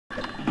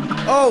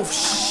Oh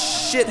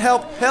shit!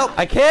 Help! Help!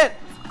 I can't.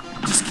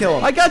 Just kill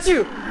him. I got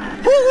you.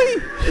 Holy.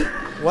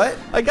 What?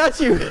 I got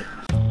you.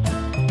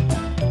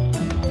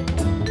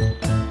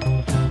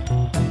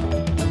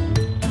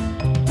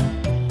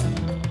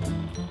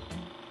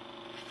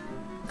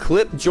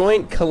 Clip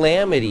joint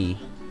calamity.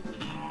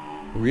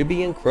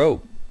 Ribby and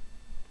Croaks.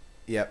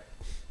 Yep.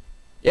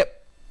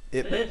 Yep.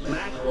 It.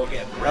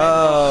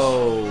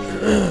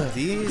 Oh,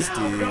 these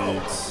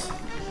dudes.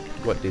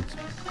 What dudes?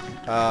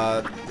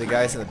 The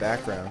guys in the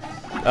background.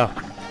 Oh.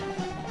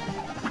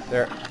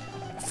 They're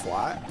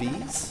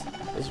bees?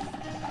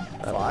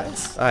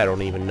 Flies? I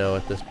don't even know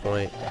at this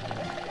point.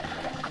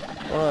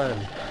 One.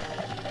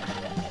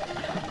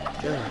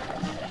 Go.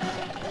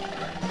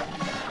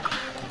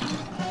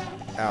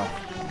 Ow.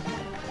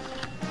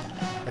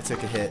 I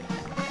took a hit.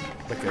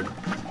 Like an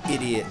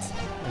idiot.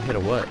 I hit a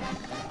what?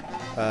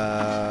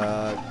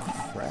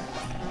 Crack.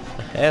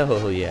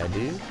 Hell yeah,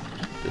 dude.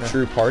 The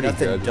true party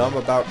Nothing drug. dumb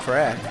about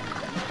crack.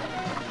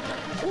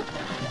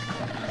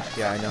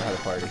 Yeah, I know how to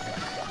party.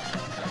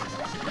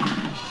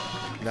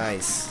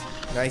 Nice.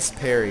 Nice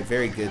parry.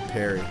 Very good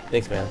parry.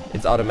 Thanks, man.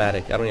 It's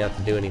automatic. I don't even have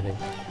to do anything.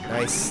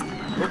 Nice.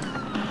 Oop.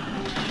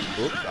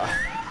 Oop.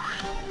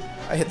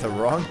 I hit the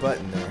wrong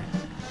button there.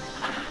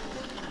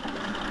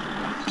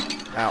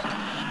 Ow.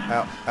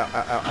 Ow. Ow.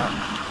 Ow. Ow.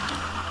 Ow.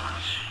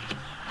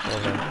 Oh,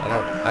 man. I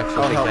don't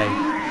actually think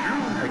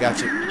I got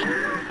you.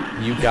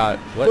 You got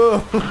what?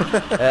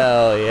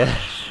 Hell yeah.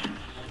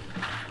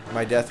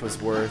 My death was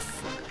worth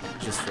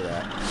just for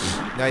that.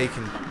 Now you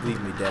can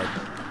leave me dead.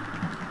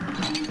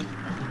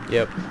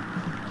 Yep.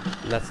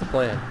 And that's the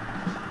plan.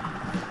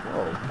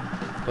 Whoa.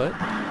 What?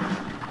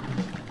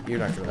 You're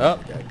not gonna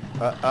leave me dead.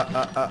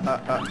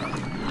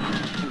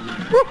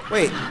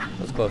 Wait.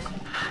 That's close.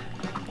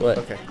 What?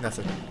 Okay,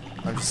 nothing.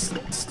 I'm just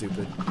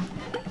stupid.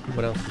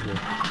 What else is new?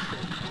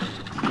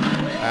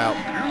 Ow.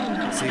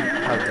 See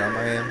how dumb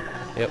I am?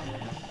 Yep.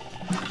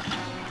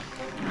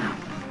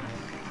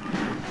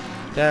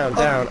 Down,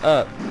 down,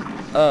 up,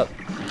 up,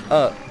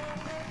 up,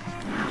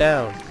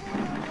 down,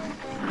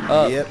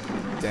 up, Yep.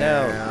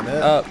 down,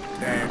 up,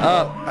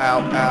 up. Ow,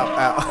 ow,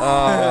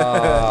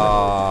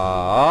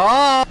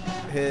 ow.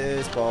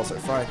 His balls are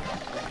fine.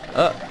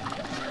 Up.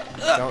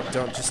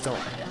 Just don't.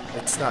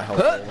 It's not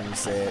helpful when you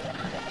say it.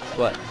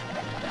 What?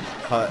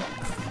 Hut.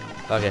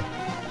 Okay.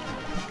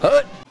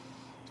 Hut.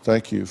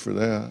 Thank you for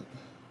that.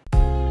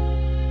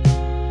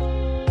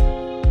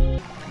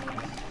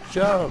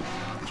 Jump,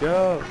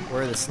 jump,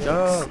 Where are the snakes?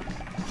 jump,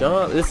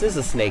 jump. This is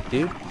a snake,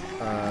 dude.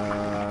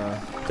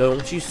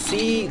 Don't you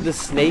see the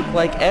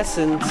snake-like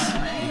essence?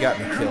 You got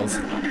me killed.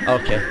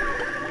 Okay.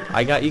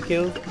 I got you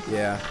killed?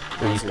 Yeah.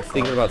 Were you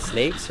thinking about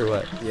snakes or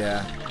what?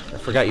 Yeah. I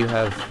forgot you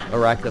have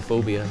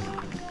arachnophobia.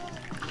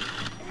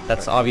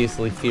 That's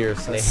obviously fear of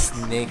A snakes.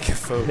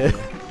 snakeophobia.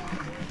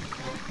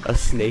 A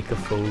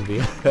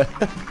snakeophobia.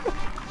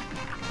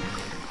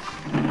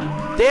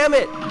 Damn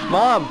it!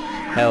 Mom!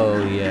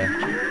 Hell yeah.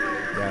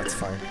 Yeah, it's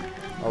fine.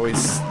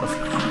 Always.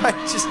 I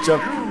just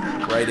jumped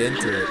right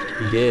into it.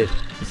 You did.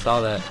 I saw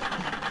that.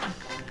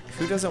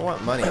 Who doesn't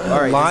want money?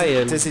 Alright,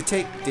 Lion. does it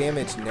take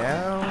damage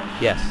now?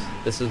 Yes.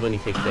 This is when he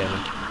takes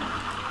damage.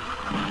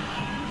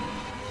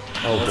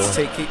 Oh Let's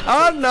boy. take it.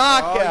 A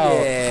knockout!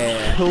 Oh,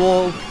 yeah.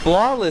 Cool.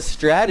 Flawless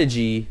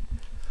strategy.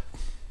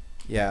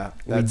 Yeah.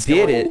 We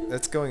did it.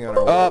 That's going on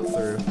our Up.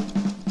 walkthrough.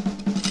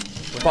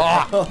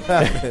 Fuck!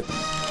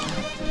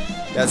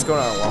 Yeah, it's going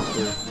on our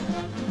walkthrough.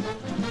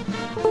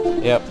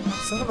 Yep.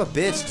 Son of a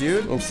bitch,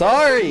 dude. I'm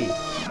sorry!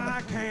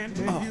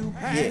 Oh,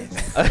 yeah.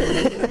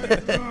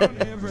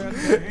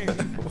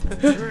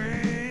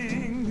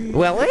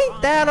 Well,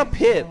 ain't that a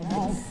pit?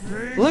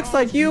 Looks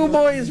like you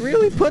boys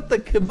really put the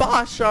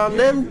kibosh on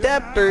them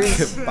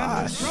debtors.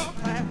 Kibosh.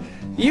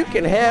 You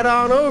can head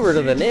on over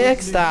to the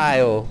next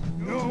aisle.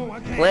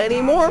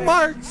 Plenty more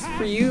marks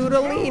for you to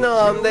lean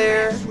on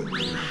there.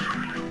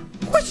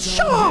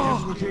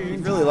 Whooshaw! He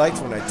really liked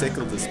when I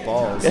tickled his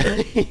balls.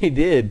 He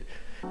did.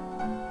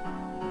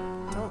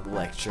 Don't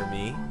lecture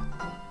me,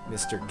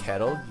 Mr.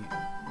 Kettle.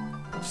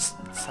 You just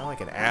sound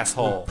like an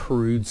asshole.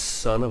 Prude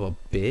son of a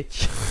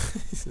bitch.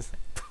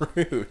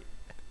 Prude.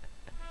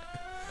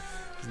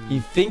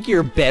 You think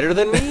you're better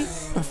than me?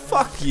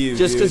 Fuck you,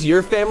 Just because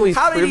your family's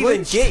How did he even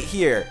privileged? get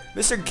here?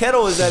 Mr.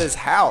 Kettle is at his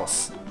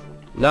house.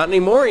 Not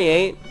anymore, he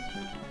ain't.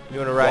 You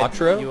wanna ride?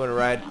 Quattro? You wanna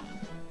ride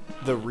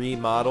the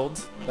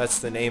remodeled? That's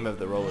the name of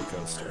the roller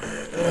coaster.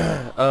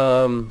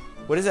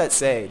 What does that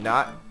say?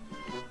 Not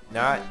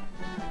not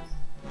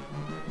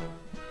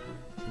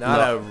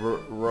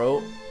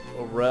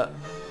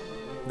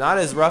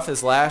as rough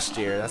as last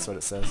year. That's what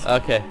it says.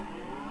 Okay.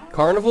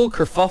 Carnival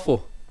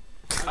kerfuffle.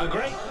 A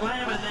great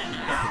slam and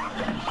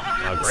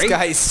then This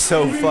guy's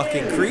so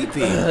fucking creepy.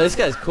 This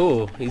guy's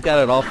cool. He's got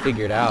it all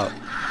figured out.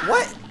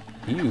 What?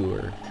 You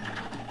were.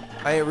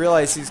 I didn't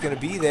realize he was gonna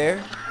be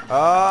there.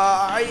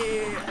 Why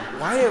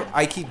do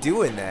I keep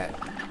doing that?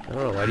 I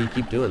don't know. Why do you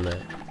keep doing that?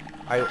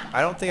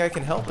 I don't think I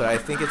can help it. I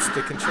think it's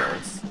the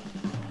controls.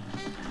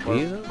 Do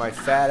you? My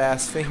fat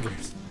ass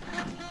fingers.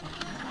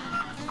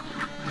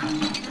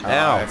 Oh,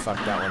 Ow. I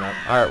fucked that one up.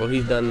 Alright, well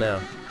he's done now.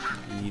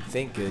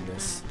 Thank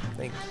goodness.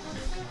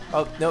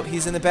 Oh, no,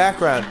 he's in the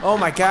background. Oh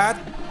my god.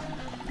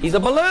 He's a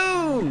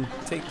balloon!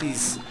 Take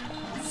these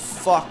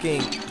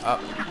fucking...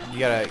 you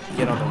gotta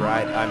get on the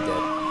ride. I'm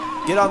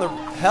dead. Get on the...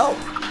 Help!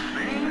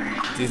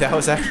 Dude, that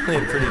was actually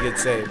a pretty good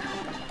save.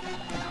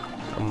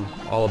 I'm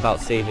all about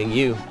saving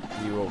you.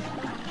 You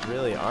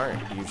really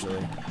aren't,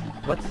 usually.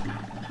 What?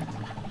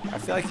 I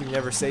feel like you've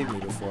never saved me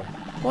before.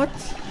 What?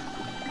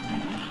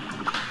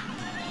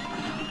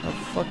 How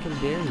fucking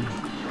dare you?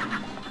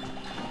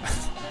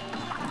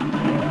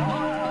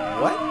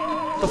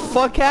 What? The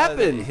fuck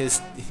happened?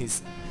 His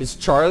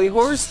Charlie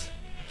horse?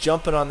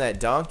 jumping on that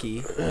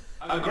donkey.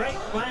 A great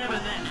slam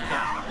and then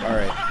stop.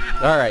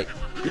 Alright. Alright.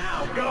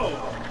 Now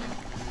go.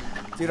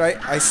 Dude,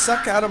 I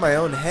suck out of my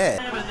own head.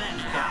 Slam and then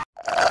stop.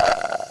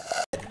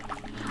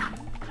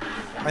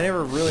 I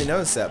never really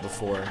noticed that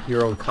before.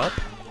 Your own cup?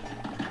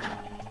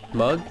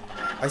 Mug?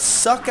 I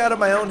suck out of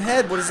my own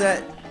head. What is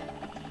that?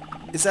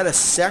 Is that a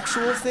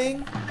sexual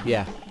thing?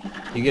 Yeah.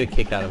 You get a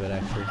kick out of it,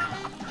 actually.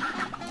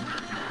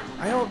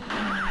 I don't...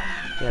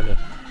 Yeah, man.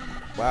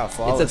 Wow,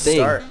 flawless It's a thing.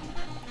 start.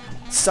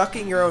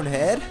 Sucking your own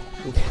head?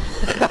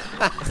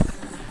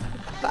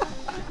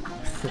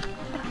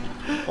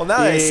 Well, now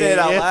that I say it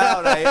out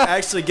loud, I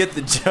actually get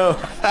the joke.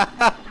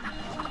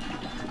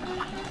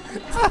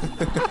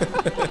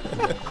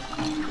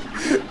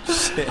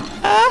 Shit.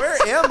 Where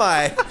am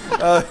I?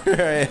 Oh,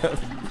 here I am.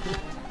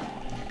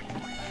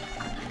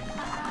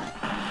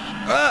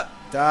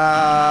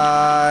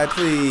 Die,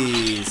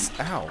 please.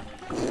 Ow.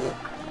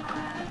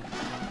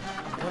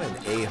 What an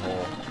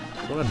a-hole.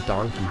 What a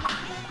donkey.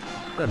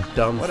 What a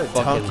dumb What a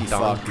fucking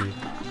donkey donkey.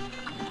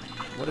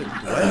 What'd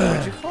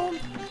you call him?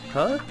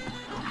 Huh?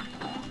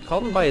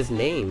 Called him by his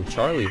name,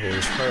 Charlie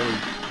horse. Charlie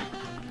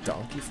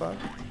donkey fuck?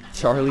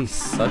 Charlie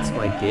sucks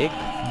my dick.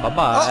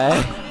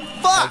 Bye-bye.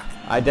 Fuck!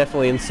 I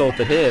definitely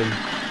insulted him.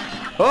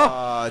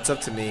 Oh! It's up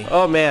to me.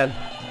 Oh, man.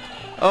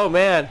 Oh,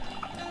 man.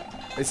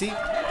 Is he?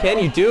 Can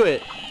you do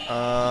it?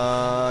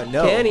 No.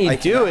 Can he I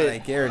do cannot. it? I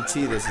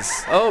guarantee this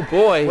is... Oh,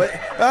 boy. What?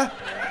 Oh,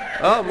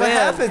 What man.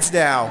 happens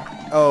now?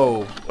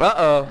 Oh.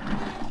 Uh-oh.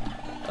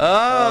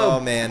 Oh, Oh,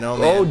 man. Oh,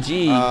 man. oh,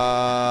 gee.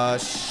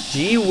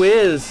 Gee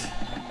whiz.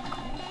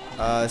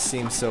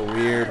 Seems so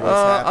weird. What's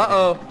happening?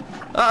 Uh-oh.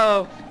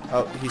 Uh-oh.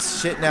 Oh, he's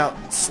shitting out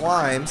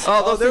slimes.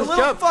 Oh, those they're things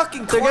little jump.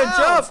 fucking They're clowns.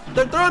 gonna jump.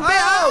 They're throwing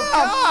back.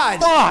 Oh,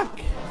 God. Fuck.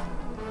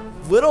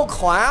 Little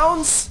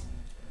clowns?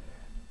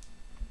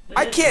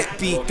 I can't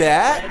beat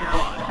that.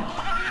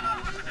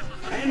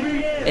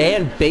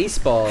 And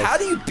baseball. How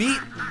do you beat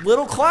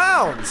little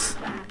clowns?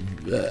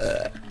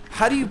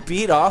 How do you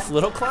beat off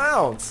little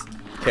clowns?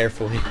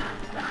 Carefully.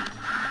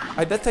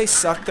 I bet they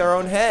suck their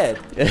own head.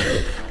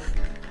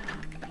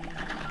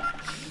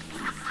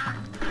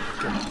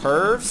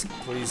 Pervs?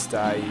 Please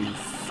die, you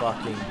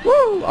fucking...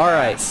 Woo!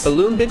 Alright.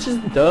 Balloon bitch is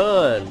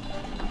done.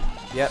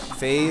 Yep,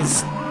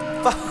 phase.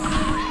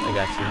 I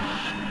got you.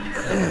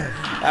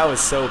 That was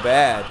so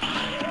bad.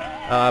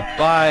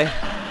 Bye.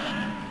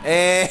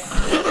 Eh.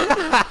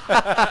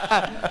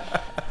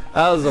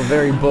 That was a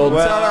very bold...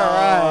 Well,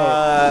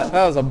 alright.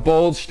 That was a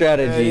bold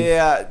strategy.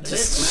 Yeah,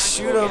 just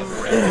shoot him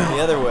the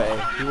other way.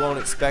 He won't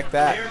expect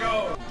that.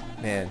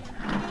 Man,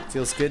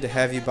 feels good to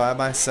have you by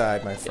my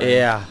side, my friend.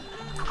 Yeah.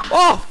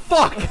 Oh,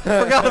 fuck!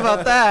 Forgot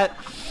about that.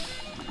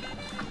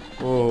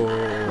 Oh,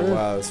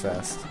 wow, that was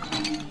fast.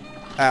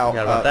 Ow,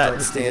 Forgot about that.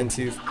 don't stand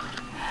too...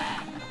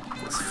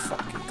 This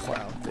fucking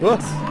clown thing.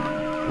 Whoops.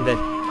 And then,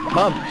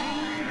 Mom.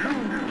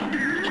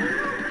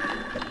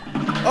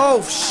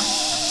 Oh,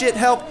 shit,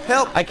 help,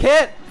 help! I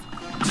can't.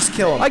 Just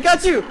kill him. I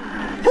got you.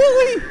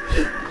 Holy.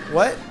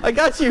 What? I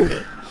got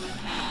you.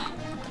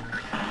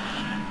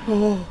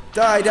 Oh.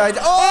 Die, die,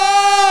 die.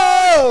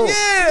 Oh!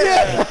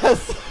 Yeah!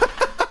 Yes.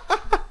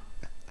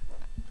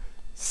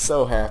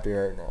 So happy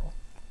right now.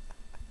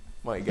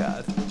 My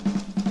God.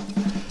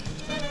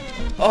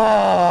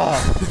 Oh,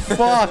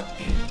 fuck.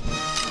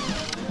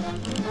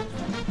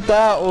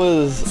 That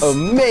was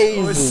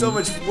amazing. It was so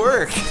much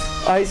work.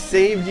 I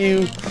saved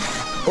you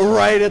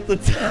right at the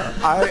time.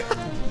 I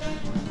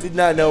did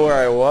not know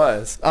where I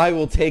was. I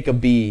will take a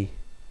B.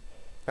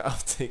 I'll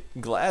take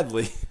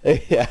gladly.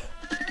 Yeah.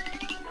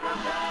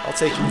 I'll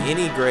take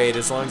any grade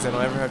as long as I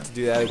don't ever have to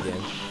do that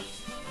again.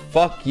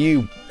 Fuck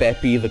you,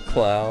 Beppi the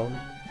Clown.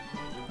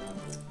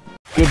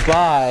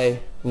 Goodbye.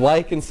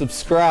 Like and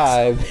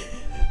subscribe.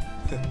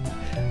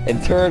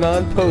 And turn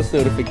on post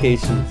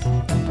notifications.